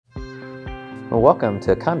Well, welcome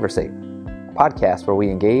to Conversate, a podcast where we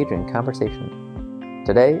engage in conversation.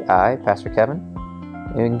 Today, I, Pastor Kevin,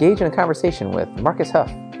 engage in a conversation with Marcus Huff,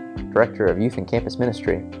 Director of Youth and Campus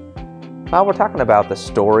Ministry. We're talking about the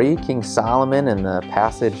story, King Solomon, and the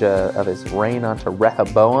passage of his reign onto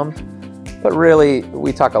Rehoboam. But really,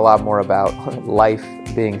 we talk a lot more about life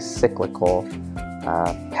being cyclical,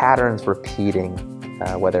 patterns repeating,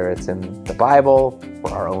 whether it's in the Bible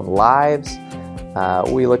or our own lives.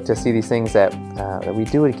 We look to see these things that we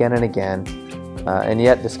do again and again, and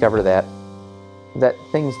yet discover that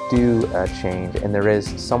things do change, and there is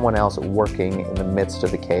someone else working in the midst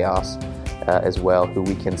of the chaos as well, who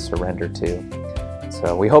we can surrender to.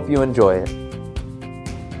 So we hope you enjoy it.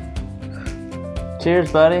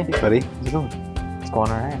 Cheers, buddy. Hey, buddy. How's it going? It's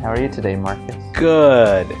going all right. How are you today, Marcus?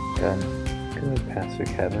 Good, Pastor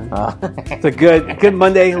Kevin. It's a good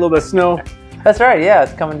Monday. A little bit of snow. That's right. Yeah,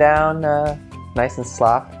 it's coming down nice and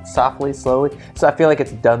softly, slowly. So I feel like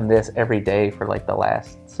it's done this every day for like the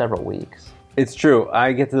last several weeks. It's true.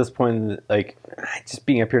 I get to this point, like, just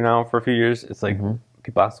being up here now for a few years, it's like,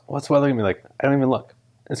 people ask, what's the weather going to be like? I don't even look.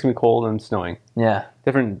 It's going to be cold and snowing. Yeah.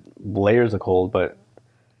 Different layers of cold, but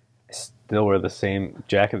I still wear the same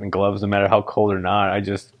jacket and gloves no matter how cold or not. I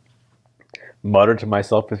just mutter to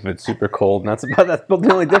myself if it's super cold, and that's about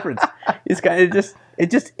the only difference. It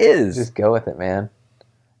just is. Just go with it, man.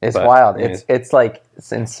 It's wild. It's like,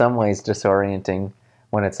 it's in some ways disorienting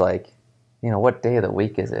when it's like, what day of the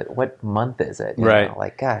week is it? What month is it? You know?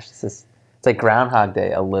 Like, gosh, it's like Groundhog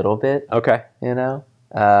Day a little bit. Okay.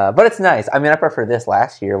 But it's nice. I mean, I prefer this.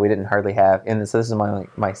 Last year we didn't hardly have, so this is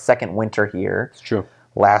my second winter here. It's true.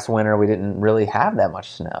 Last winter we didn't really have that much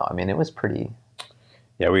snow. I mean, it was pretty.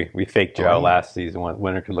 Yeah, we faked you out last season what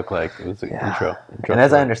winter could look like. It was an intro. And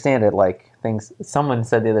as I understand it, like someone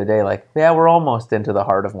said the other day, like, yeah, we're almost into the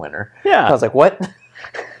heart of winter. Yeah. I was like, what?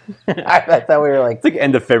 I thought we were like, it's like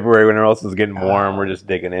end of February when everyone else is getting warm. We're just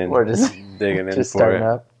digging in. We're just digging in. Just starting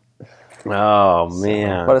up. Oh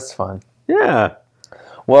man! But it's fun. Yeah.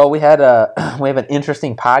 Well, we have an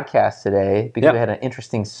interesting podcast today because we had an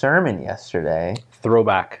interesting sermon yesterday.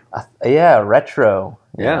 Throwback. Retro.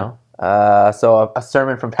 Yeah. So a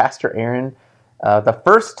sermon from Pastor Aaron, the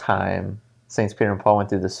first time Saints Peter and Paul went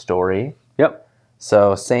through the story. Yep.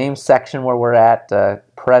 So same section where we're at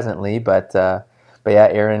presently, but yeah,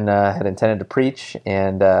 Aaron had intended to preach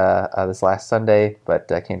and this last Sunday, but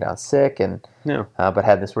came down sick but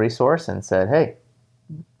had this resource and said, "Hey,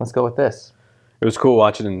 let's go with this." It was cool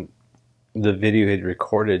watching the video he'd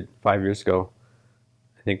recorded 5 years ago.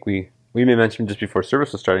 I think we may mention just before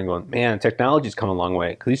service was starting, going, man, technology's come a long way.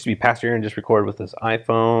 Because it used to be Pastor Aaron just recorded with his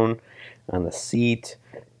iPhone on the seat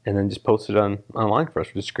and then just posted online for us,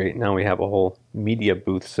 which is great. Now we have a whole media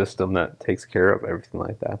booth system that takes care of everything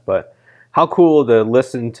like that. But how cool to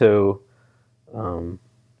listen to the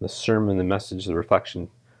sermon, the message, the reflection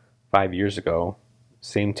 5 years ago,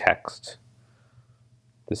 same text,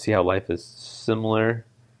 to see how life is similar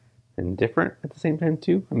and different at the same time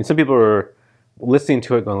too. I mean, some people are listening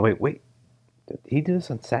to it going, wait, did he do this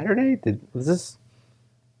on Saturday?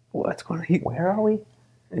 What's going on? Where are we?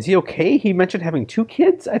 Is he okay? He mentioned having 2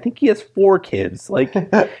 kids. I think he has 4 kids. Like,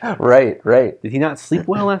 right. Did he not sleep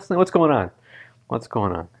well last night? What's going on?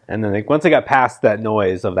 And then once they got past that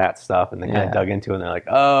noise of that stuff and they kind of dug into it, and they're like,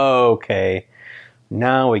 oh, okay,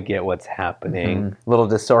 now we get what's happening. A little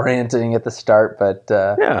disorienting at the start, but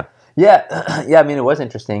yeah. I mean, it was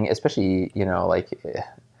interesting, especially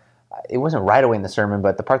it wasn't right away in the sermon,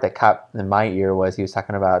 but the part that caught in my ear was he was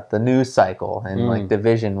talking about the news cycle and like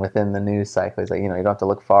division within the news cycle. He's like, you don't have to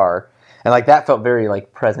look far, and like that felt very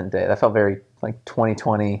like present day. That felt very like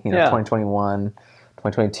 2020, 2021,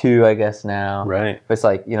 2022, I guess now. Right. But it's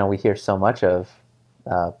like we hear so much of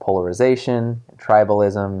polarization,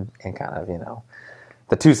 tribalism, and kind of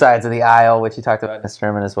the two sides of the aisle, which you talked about in the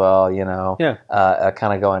sermon as well.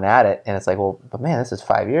 Kind of going at it, and it's like, well, but man, this is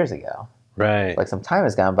 5 years ago. Right. Like some time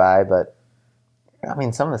has gone by, but I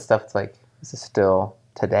mean, some of the stuff, it's like, this is still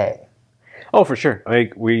today. Oh, for sure. I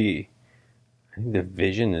think the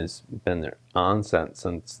vision has been there onset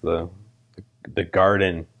since the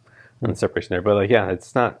garden and the separation there. But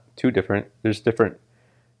it's not too different. There's different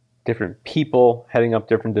people heading up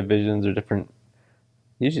different divisions or different.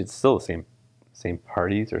 Usually, it's still the same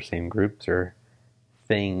parties or same groups or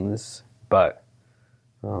things, but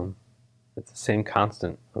it's the same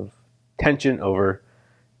constant of tension over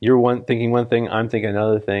you're thinking one thing, I'm thinking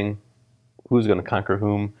another thing. Who's going to conquer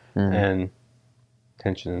whom? And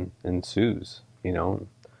tension ensues, and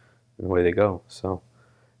away they go. So,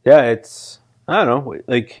 yeah, it's, I don't know,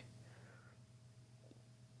 like,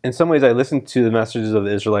 in some ways I listen to the messages of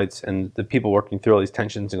the Israelites and the people working through all these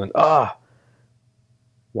tensions and going,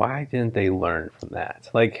 why didn't they learn from that?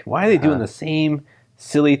 Like, why are they doing the same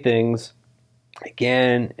silly things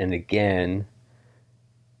again and again?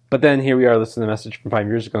 But then here we are listening to the message from 5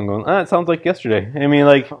 years ago and going, it sounds like yesterday. I mean,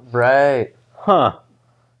 like, right. Huh.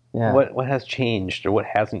 Yeah. What has changed or what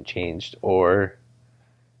hasn't changed? Or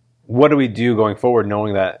what do we do going forward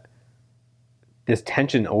knowing that this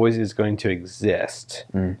tension always is going to exist?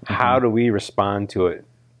 Mm-hmm. How do we respond to it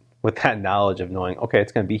with that knowledge of knowing, okay,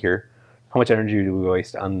 it's going to be here? How much energy do we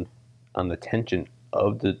waste on the tension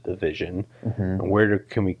of the division? Mm-hmm. And where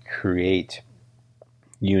can we create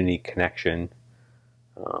unity, connection?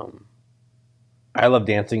 I love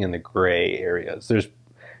dancing in the gray areas. There's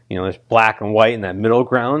black and white in that middle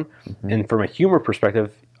ground. Mm-hmm. And from a humor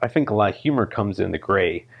perspective, I think a lot of humor comes in the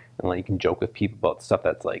gray, and like you can joke with people about stuff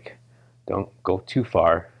that's like, don't go too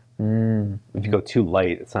far. Mm-hmm. If you go too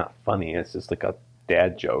light, it's not funny. It's just like a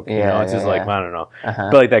dad joke. It's just like, I don't know. Uh-huh.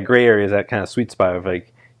 But like that gray area is that kind of sweet spot of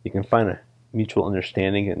like, you can find a mutual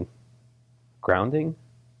understanding and grounding.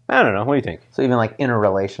 I don't know. What do you think? So even like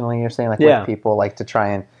interrelationally, you're saying, like, with people, like to try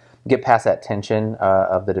and get past that tension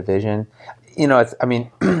of the division. In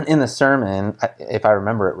the sermon, if I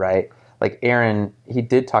remember it right, like Aaron, he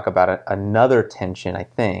did talk about another tension, I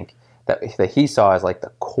think, that he saw as like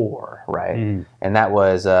the core, right? Mm. And that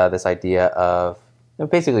was this idea of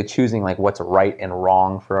basically choosing like what's right and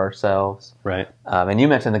wrong for ourselves. Right. And you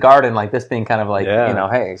mentioned the garden, like this being kind of like,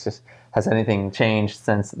 hey, it's just, has anything changed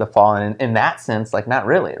since the fall? And in that sense, like not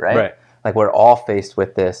really, right? Right. Like we're all faced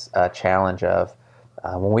with this challenge of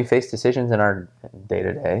when we face decisions in our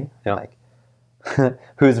day-to-day, like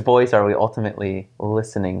whose voice are we ultimately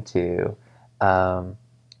listening to? And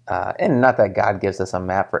not that God gives us a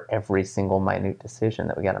map for every single minute decision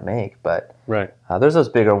that we got to make, but right. There's those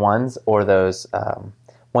bigger ones, or those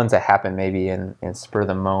ones that happen maybe in spur of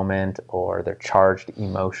the moment, or they're charged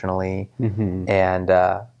emotionally. Mm-hmm.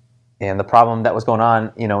 And the problem that was going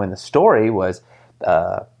on, in the story was,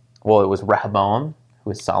 it was Rehoboam, who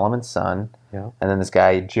was Solomon's son, and then this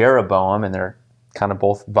guy Jeroboam, and they're kind of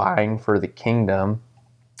both vying for the kingdom.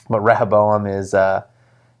 But Rehoboam is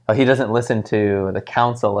he doesn't listen to the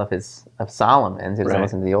counsel of Solomon. He doesn't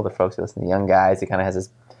listen to the older folks. He listens to the young guys. He kind of has his,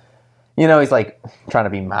 he's like trying to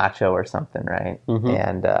be macho or something, right?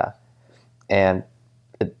 Mm-hmm. And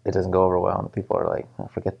it doesn't go over well, and the people are like,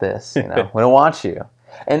 forget this, we don't want you.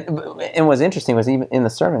 And what's interesting was, even in the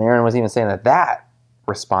sermon, Aaron was even saying that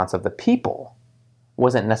response of the people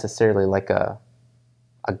wasn't necessarily like a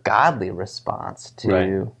godly response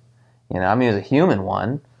to, it was a human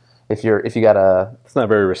one. If you got it's not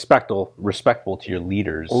very respectful to your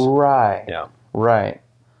leaders, right? Yeah, right.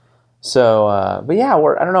 So, but yeah,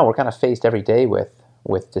 we're kind of faced every day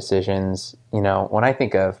with decisions. When I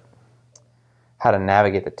think of how to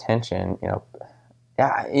navigate the tension,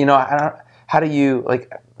 how do you,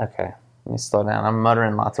 like, okay, let me slow down. I'm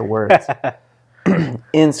muttering lots of words.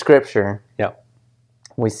 In Scripture,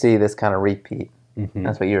 we see this kind of repeat. Mm-hmm.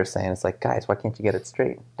 That's what you were saying. It's like, guys, why can't you get it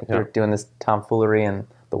straight? Like, you're doing this tomfoolery in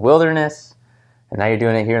the wilderness, and now you're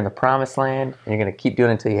doing it here in the Promised Land, and you're going to keep doing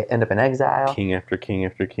it until you end up in exile. King after king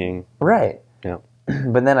after king. Right. Yeah.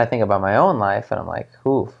 But then I think about my own life, and I'm like,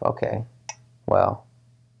 oof, okay, well,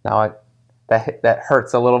 now that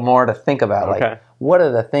hurts a little more to think about. Okay. Like, what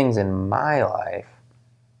are the things in my life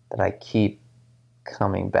that I keep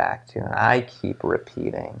coming back to, and I keep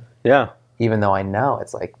repeating? Yeah. Even though I know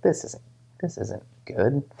it's like, this isn't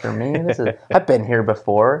good for me. I've been here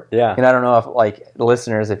before. Yeah. And I don't know if, like,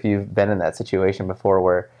 listeners, if you've been in that situation before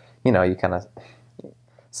where, you kind of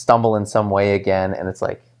stumble in some way again, and it's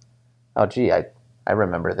like, oh gee, I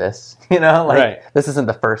remember this. Right. This isn't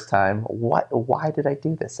the first time. Why did I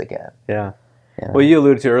do this again? Yeah. Well, you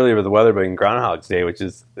alluded to earlier with the weather being Groundhog Day, which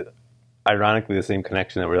is ironically the same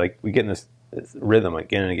connection that we get in this rhythm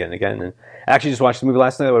again and again and again. And I actually just watched the movie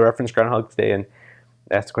last night that referenced Groundhog Day and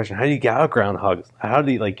asked the question, how do you get out of Groundhog? How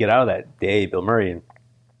do you get out of that day, Bill Murray? And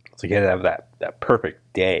so you got to have that perfect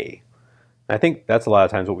day. And I think that's a lot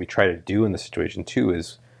of times what we try to do in this situation too,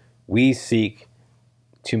 is we seek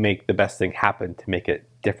to make the best thing happen, to make it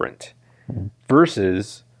different,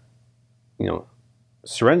 versus,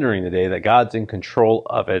 surrendering the day that God's in control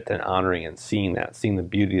of it and honoring and seeing the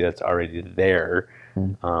beauty that's already there,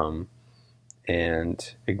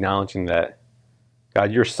 and acknowledging that,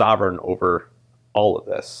 God, you're sovereign over all of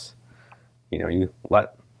this. You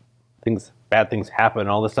let bad things happen,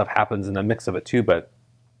 all this stuff happens in the mix of it too, but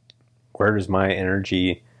where does my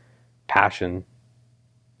energy, passion,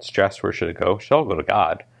 stress, where should it go? It should all go to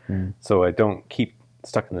God. So I don't keep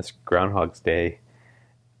stuck in this Groundhog's Day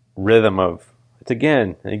rhythm of, it's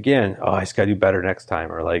again and again, oh, I just got to do better next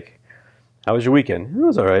time. Or like, how was your weekend? It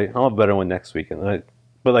was all right. I'll have a better one next weekend.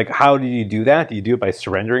 But like, how do you do that? Do you do it by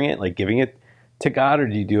surrendering it, like giving it to God, or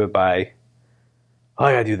do you do it by, oh,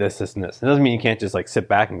 I gotta do this, this, and this? It doesn't mean you can't just like sit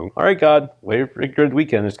back and go, all right, God, wait for a good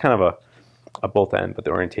weekend. There's kind of a both end, but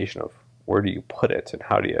the orientation of where do you put it and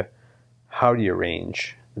how do you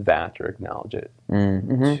arrange that or acknowledge it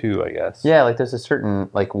too, I guess. Yeah, like there's a certain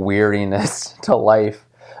like weariness to life.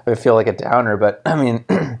 I feel like a downer, but I mean,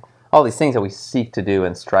 all these things that we seek to do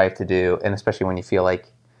and strive to do, and especially when you feel like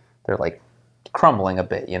they're like crumbling a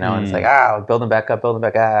bit, and it's like, build them back up,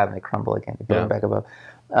 and they crumble again, build them back up.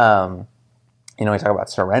 We talk about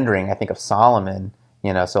surrendering. I think of Solomon,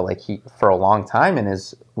 so like he, for a long time in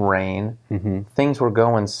his reign, things were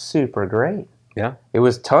going super great. Yeah. It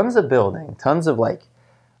was tons of building, tons of like,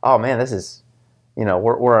 oh man, this is,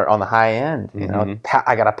 we're on the high end.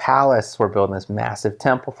 I got a palace. We're building this massive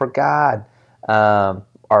temple for God.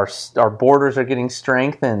 Our borders are getting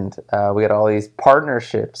strengthened. We got all these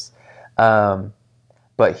partnerships.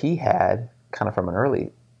 But he had kind of from an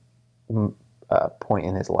early point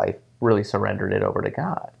in his life really surrendered it over to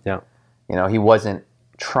God. Yeah. He wasn't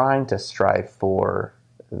trying to strive for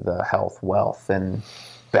the health, wealth, and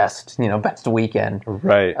best weekend.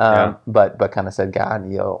 Right. But kind of said, God,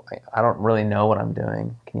 I don't really know what I'm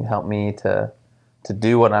doing. Can you help me to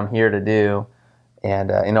do what I'm here to do?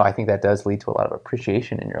 And I think that does lead to a lot of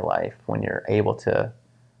appreciation in your life when you're able to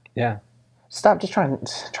stop just trying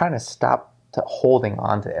to stop to holding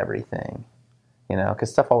on to everything,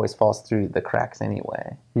 because stuff always falls through the cracks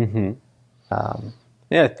anyway.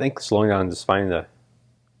 I think slowing down, just finding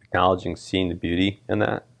acknowledging, seeing the beauty in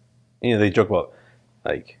that. They joke about,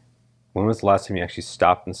 like, when was the last time you actually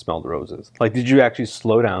stopped and smelled roses? Like, did you actually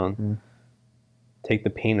slow down, take the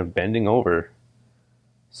pain of bending over,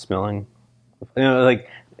 smelling, like,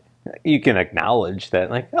 you can acknowledge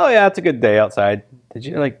that, like, oh yeah, it's a good day outside. Did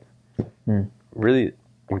you, like, really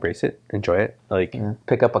embrace it, enjoy it, like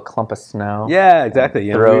pick up a clump of snow? Yeah,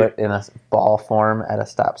 exactly. Throw it in a ball form at a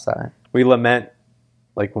stop sign. We lament,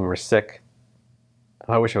 like, when we're sick.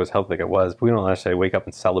 I wish I was healthy like I was, but we don't necessarily wake up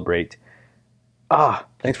and celebrate.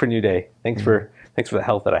 Thanks for a new day. Thanks for the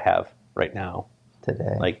health that I have right now.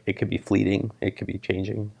 Today. Like, it could be fleeting. It could be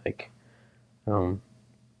changing. Like,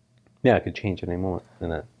 it could change at any moment.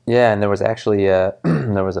 Yeah, and there was actually there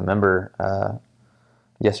was a member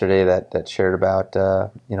yesterday that shared about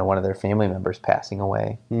one of their family members passing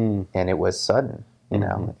away, and it was sudden.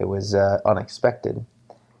 It was unexpected,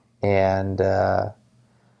 and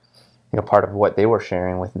part of what they were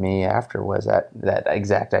sharing with me after was that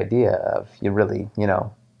exact idea of you really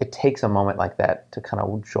it takes a moment like that to kind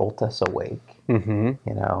of jolt us awake,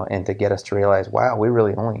 and to get us to realize, wow, you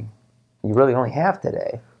really only have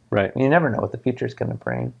today. Right. You never know what the future is going to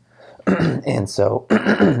bring. And so,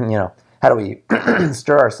 how do we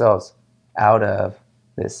stir ourselves out of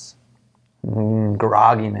this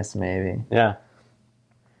grogginess, maybe? Yeah.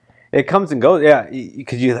 It comes and goes,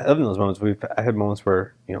 because you have in those moments. I had moments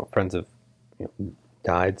where, friends have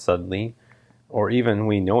died suddenly, or even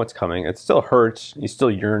we know it's coming. It still hurts. You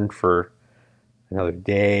still yearn for another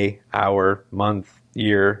day, hour, month,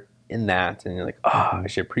 year in that, and you're like, I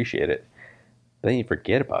should appreciate it. But then you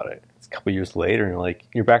forget about it. It's a couple years later, and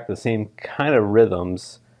you're back to the same kind of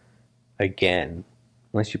rhythms again,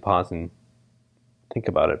 unless you pause and think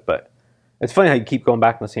about it. But it's funny how you keep going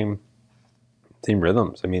back to the same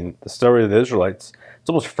rhythms. I mean, the story of the Israelites, it's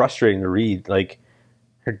almost frustrating to read. Like,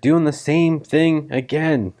 they're doing the same thing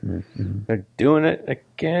again. They're doing it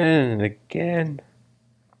again and again.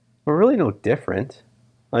 We're really no different.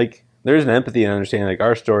 Like, there's an empathy and understanding. Like,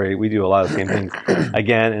 our story, we do a lot of the same things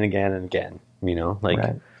again and again and again.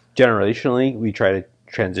 Right. Generationally, we try to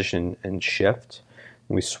transition and shift.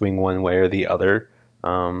 And we swing one way or the other,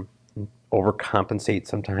 overcompensate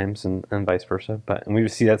sometimes, and vice versa. And we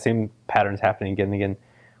see that same patterns happening again and again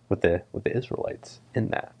with the Israelites in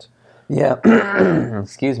that. Yeah.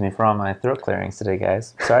 Excuse me for all my throat clearings today,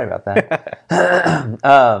 guys. Sorry about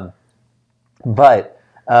that. But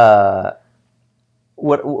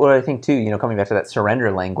what I think too, coming back to that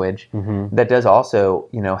surrender language, that does also,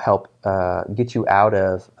 help get you out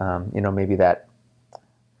of, maybe that.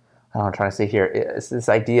 I don't know what I'm trying to say here. It's this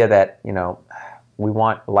idea that we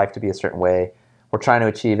want life to be a certain way. We're trying to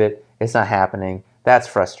achieve it. It's not happening. That's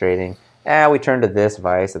frustrating. We turn to this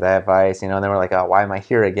vice or that vice, and then we're like, oh, why am I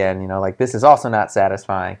here again? This is also not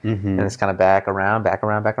satisfying. And it's kind of back around.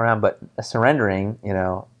 But surrendering,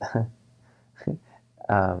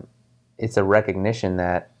 it's a recognition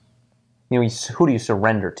that, who do you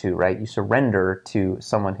surrender to, right? You surrender to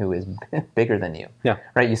someone who is bigger than you. Yeah.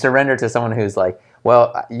 Right? You surrender to someone who's like,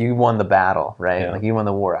 well, you won the battle, right? Yeah. Like, you won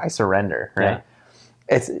the war. I surrender, right?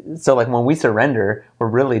 It's so like when we surrender, we're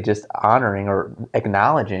really just honoring or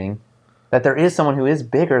acknowledging that there is someone who is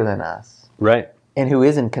bigger than us. Right. And who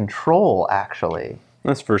is in control, actually.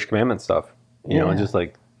 That's first commandment stuff. You know, just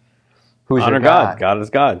like who's honor your God? God is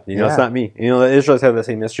God. You know, it's not me. You know, the Israelites have the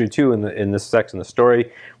same mystery too in this section of the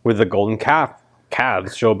story where the golden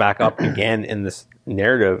calves show back up again in this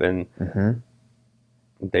narrative, and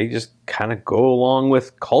they just kind of go along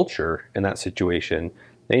with culture in that situation.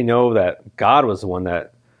 They know that God was the one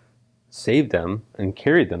that saved them and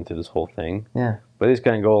carried them through this whole thing. Yeah. But they just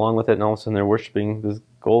kind of go along with it, and all of a sudden they're worshiping this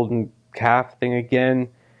golden calf thing again,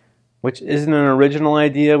 which isn't an original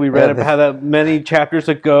idea. We read about that many chapters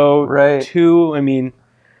ago. Right. Too. I mean,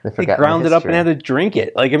 they ground it up and had to drink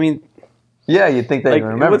it. Like, I mean, yeah, you'd think they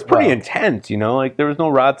remember. It was pretty intense, you know. Like, there was no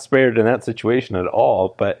rod spared in that situation at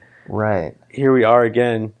all. But here we are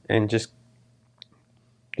again, and just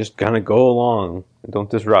kind of go along.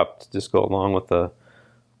 Don't disrupt. Just go along with the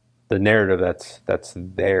narrative that's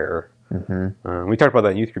there. We talked about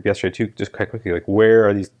that in youth group yesterday too. Just quite quickly, like where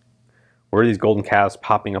are these golden calves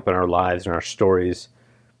popping up in our lives, in our stories,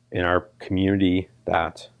 in our community,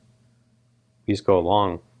 that we just go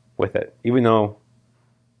along with it, even though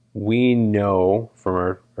we know from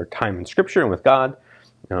our time in Scripture and with God,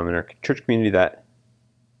 in our church community, that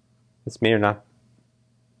this may or not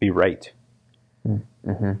be right.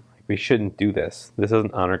 We shouldn't do this. This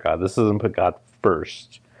doesn't honor God. This doesn't put God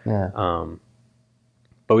first. But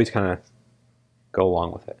we just kind of go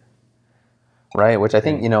along with it. Right, which I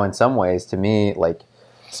think, in some ways, to me, like,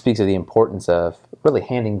 speaks of the importance of really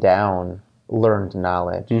handing down learned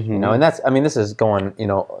knowledge. And that's, this is going,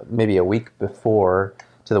 maybe a week before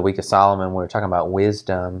to the Week of Solomon, when we're talking about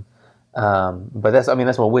wisdom. But that's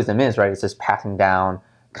what wisdom is, right? It's just passing down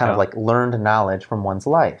kind of like learned knowledge from one's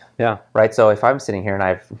life. Yeah. Right. So if I'm sitting here and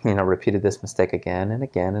I've, repeated this mistake again and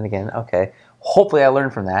again and again, okay, hopefully I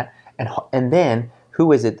learn from that. And then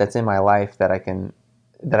who is it that's in my life that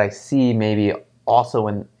I see maybe also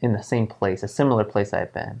in the same place, a similar place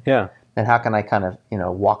I've been? Yeah. And how can I kind of,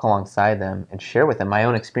 walk alongside them and share with them my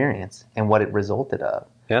own experience and what it resulted of?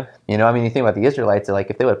 Yeah. You think about the Israelites, like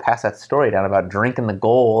if they would pass that story down about drinking the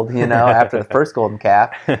gold, after the first golden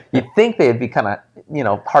calf, you'd think they'd be kind of,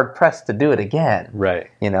 hard pressed to do it again. Right.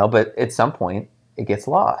 But at some point it gets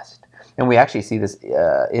lost. And we actually see this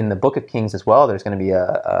in the Book of Kings as well. There's going to be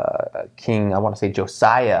a king, I want to say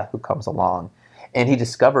Josiah, who comes along, and he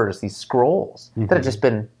discovers these scrolls that have just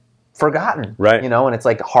been forgotten. Right. And it's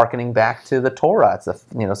like hearkening back to the Torah. It's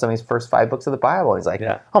some of these first 5 books of the Bible. He's like,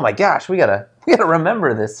 oh my gosh, we gotta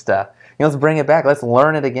remember this stuff. Let's bring it back. Let's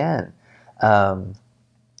learn it again.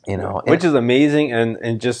 Which is amazing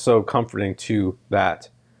and just so comforting too, that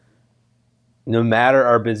no matter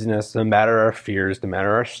our busyness, no matter our fears, no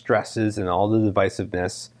matter our stresses and all the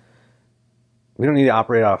divisiveness, we don't need to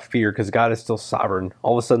operate out of fear, because God is still sovereign.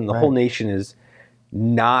 All of a sudden, the whole nation is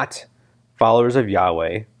not followers of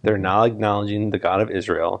Yahweh. They're not acknowledging the God of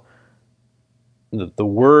Israel. The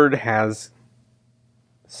word has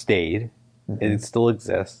stayed. It still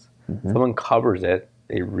exists. Someone covers it.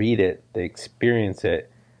 They read it. They experience it.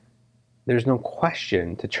 There's no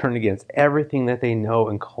question to turn against everything that they know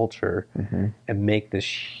in culture and make this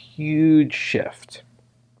huge shift.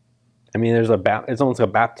 There's it's almost like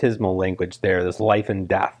a baptismal language there, this life and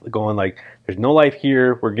death, going like, there's no life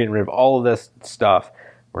here, we're getting rid of all of this stuff,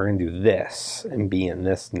 we're going to do this and be in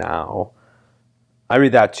this now. I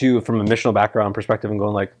read that too from a missional background perspective and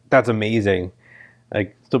going like, that's amazing.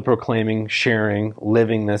 Like, still proclaiming, sharing,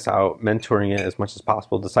 living this out, mentoring it as much as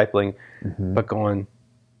possible, discipling, but going,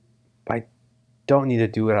 I don't need to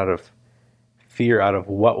do it out of fear, out of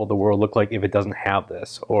what will the world look like if it doesn't have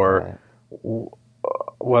this, or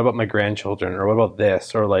what about my grandchildren, or what about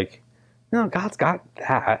this, or like, no, God's got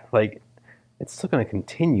that. Like, it's still going to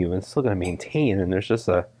continue and it's still going to maintain, and there's just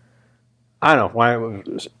I don't know why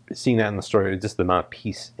seeing that in the story, just the amount of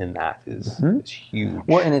peace in that is huge.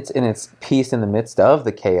 Well, and it's peace in the midst of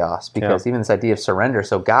the chaos, because even this idea of surrender.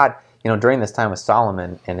 So God, during this time with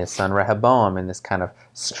Solomon and his son Rehoboam, and this kind of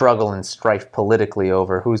struggle and strife politically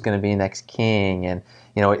over who's going to be next king, and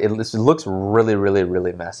it looks really, really,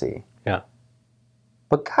 really messy. Yeah.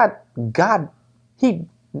 But God, He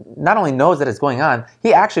not only knows that it's going on,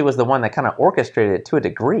 He actually was the one that kind of orchestrated it to a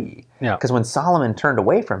degree. Yeah. Because when Solomon turned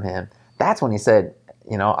away from Him, that's when He said,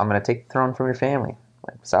 I'm going to take the throne from your family.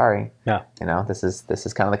 Like, sorry. Yeah. This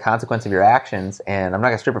is kind of the consequence of your actions, and I'm not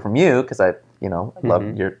going to strip it from you, because I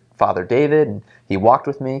love your father David, and he walked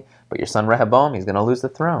with me. But your son Rehoboam, he's going to lose the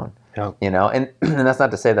throne. Yeah. And that's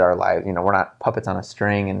not to say that our lives, we're not puppets on a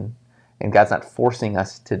string, and God's not forcing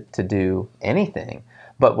us to do anything.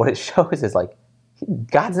 But what it shows is like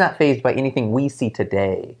God's not fazed by anything we see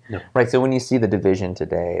today, right? So when you see the division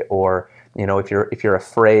today, or if you're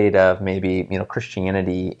afraid of maybe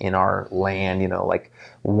Christianity in our land, like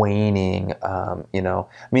waning, I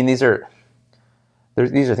mean these are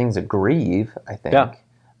things that grieve, I think. Yeah.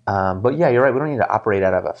 But yeah, you're right. We don't need to operate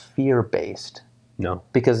out of a fear-based. No.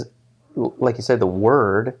 Because, like you said, the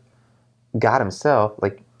Word, God Himself,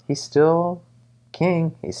 like He's still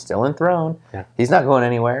King. He's still enthroned. Yeah. He's not going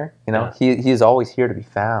anywhere. He is always here to be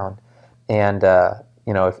found. And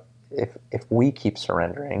if we keep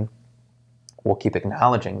surrendering, we'll keep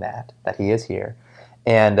acknowledging that He is here.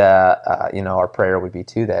 And our prayer would be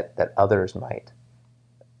too that others might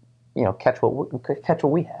catch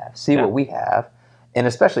what we have, see what we have, and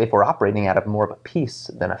especially if we're operating out of more of a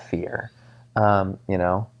peace than a fear,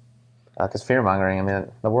 because fear mongering, I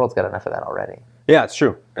mean, the world's got enough of that already. Yeah, it's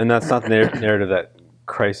true, and that's not the narrative that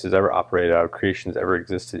Christ has ever operated out of, creation has ever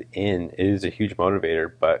existed in. It is a huge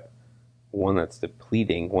motivator, but one that's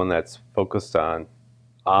depleting, one that's focused on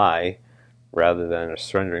I, rather than a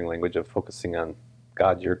surrendering language of focusing on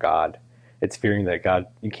God, your God. It's fearing that God,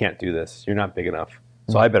 you can't do this. You're not big enough,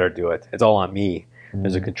 so I better do it. It's all on me.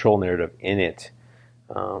 There's a control narrative in it,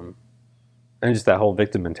 and just that whole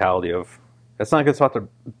victim mentality of that's not a good spot to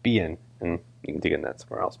be in, and you can dig in that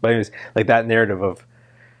somewhere else. But anyways, like that narrative of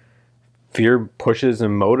fear pushes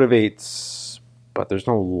and motivates, but there's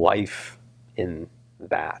no life in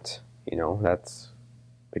that. That's,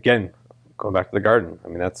 again, going back to the garden. I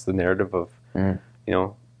mean, that's the narrative of,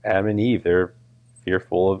 Adam and Eve. They're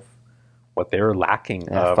fearful of what they were lacking.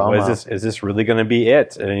 Is this really going to be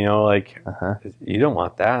it? And, you don't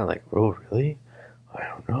want that. Like, oh, really? I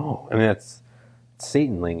don't know. I mean, that's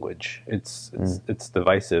Satan language. It's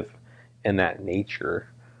divisive in that nature.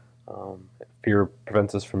 Fear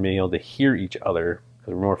prevents us from being able to hear each other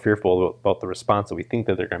because we're more fearful about the response that we think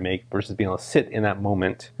that they're going to make versus being able to sit in that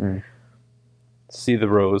moment, see the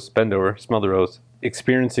rose, bend over, smell the rose,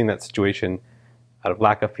 experiencing that situation out of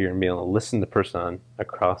lack of fear and being able to listen to the person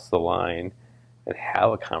across the line and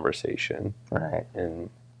have a conversation, right? And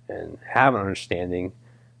have an understanding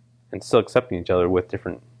and still accepting each other with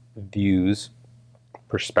different views,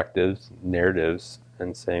 perspectives, narratives,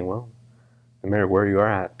 and saying, well, no matter where you are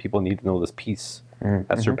at, people need to know this peace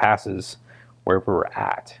that surpasses wherever we're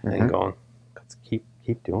at, and going, let's keep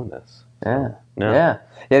doing this. Yeah.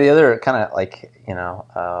 The other kind of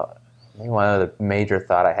maybe one other major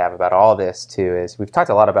thought I have about all this too is we've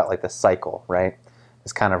talked a lot about like the cycle, right?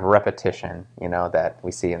 This kind of repetition, that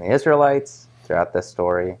we see in the Israelites throughout this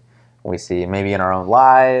story. We see maybe in our own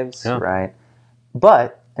lives, right?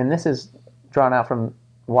 But, and this is drawn out from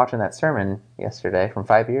watching that sermon yesterday from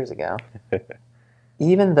 5 years ago,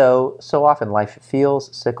 even though so often life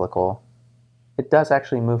feels cyclical, it does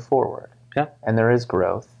actually move forward. Yeah. And there is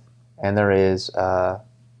growth, and there is, a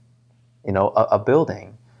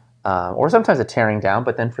building, or sometimes a tearing down,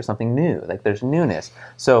 but then for something new. Like there's newness.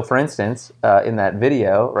 So, for instance, in that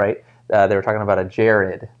video, right, they were talking about a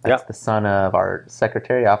Jared. That's the son of our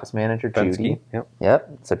secretary, office manager, Fensky. Judy. Yep.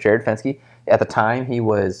 So Jared Fensky. At the time, he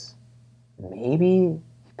was he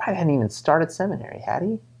probably hadn't even started seminary, had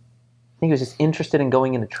he? I think he was just interested in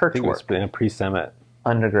going into church work. He was in a pre-Semit.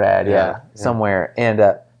 Undergrad, somewhere.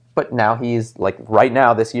 And but now he's like right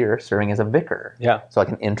now this year serving as a vicar. Yeah. So like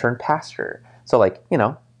an intern pastor. So like,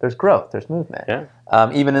 there's growth, there's movement.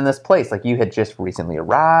 Yeah. Even in this place, like you had just recently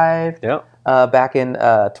arrived. Yep. Back in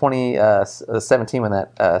 2017 when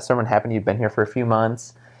that sermon happened, you'd been here for a few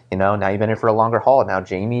months. Now you've been here for a longer haul. Now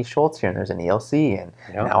Jamie Schultz here, and there's an ELC, and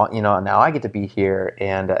now I get to be here,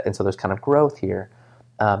 and so there's kind of growth here.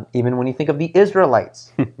 Even when you think of the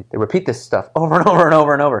Israelites, they repeat this stuff over and over and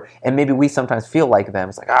over and over, and maybe we sometimes feel like them.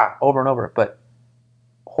 It's like over and over, but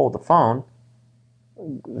hold the phone.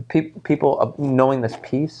 People knowing this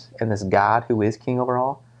peace and this God who is King over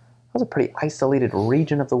all, that was a pretty isolated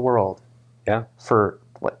region of the world. Yeah. For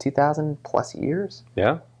 2,000 plus years.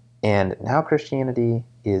 Yeah. And now Christianity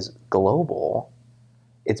is global.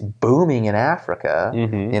 It's booming in Africa.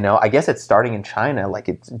 I guess it's starting in China. Like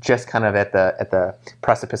it's just kind of at the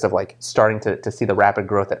precipice of like starting to see the rapid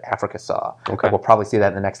growth that Africa saw. Okay. Like we'll probably see that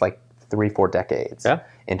in the next like 3-4 decades. Yeah.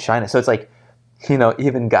 In China. So it's like,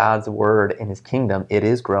 even God's word in His kingdom, it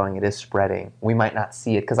is growing, it is spreading. We might not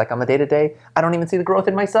see it because like on the day to day, I don't even see the growth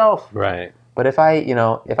in myself. Right. But if I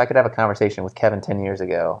could have a conversation with Kevin 10 years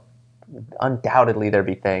ago, undoubtedly there'd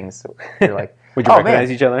be things you're like, would you recognize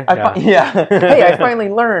each other? Hey, I finally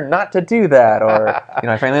learned not to do that, or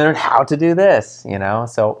I finally learned how to do this. So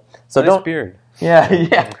nice don't beard.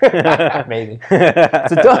 Yeah, maybe.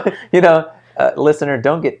 So don't, listener,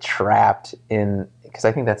 don't get trapped in, because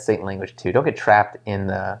I think that's Satan language too. Don't get trapped in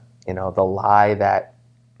the the lie that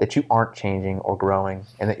you aren't changing or growing,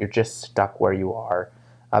 and that you're just stuck where you are,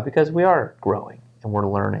 because we are growing and we're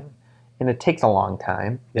learning, and it takes a long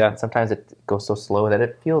time. Yeah. And sometimes it goes so slow that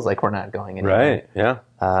it feels like we're not going anywhere. Right. Yeah.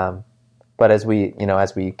 But as we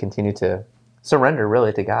continue to surrender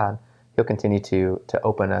really to God, He'll continue to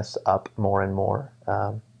open us up more and more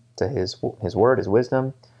to His Word, His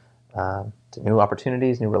wisdom, to new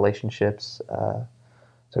opportunities, new relationships,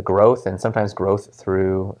 to growth, and sometimes growth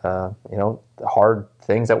through the hard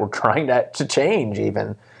things that we're trying to change.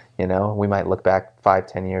 Even we might look back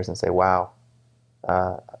 5-10 years and say, "Wow,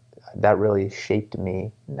 that really shaped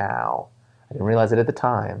me." Now I didn't realize it at the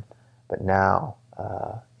time, but now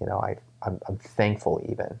I'm thankful,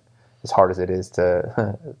 even as hard as it is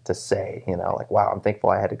to say, like, wow, I'm thankful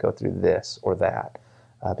I had to go through this or that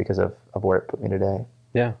because of where it put me today.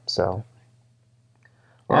 Yeah. So.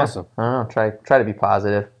 Awesome. I don't know, try to be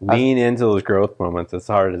positive. Lean into those growth moments, as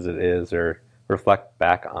hard as it is, or reflect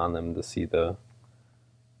back on them to see the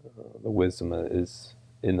wisdom that is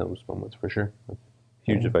in those moments, for sure.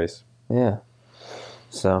 Huge advice. Yeah.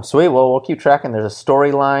 So, sweet. Well, we'll keep tracking. There's a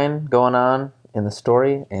storyline going on in the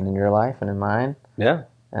story, and in your life, and in mine. Yeah.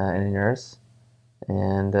 And in yours.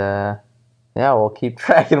 And, we'll keep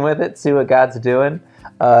tracking with it, see what God's doing.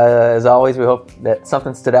 As always, we hope that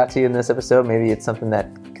something stood out to you in this episode. Maybe it's something that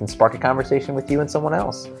can spark a conversation with you and someone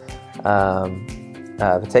else.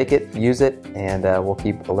 Take it, use it, and we'll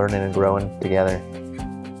keep learning and growing together.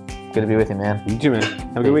 Good to be with you, man. You too, man.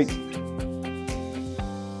 Have a good week.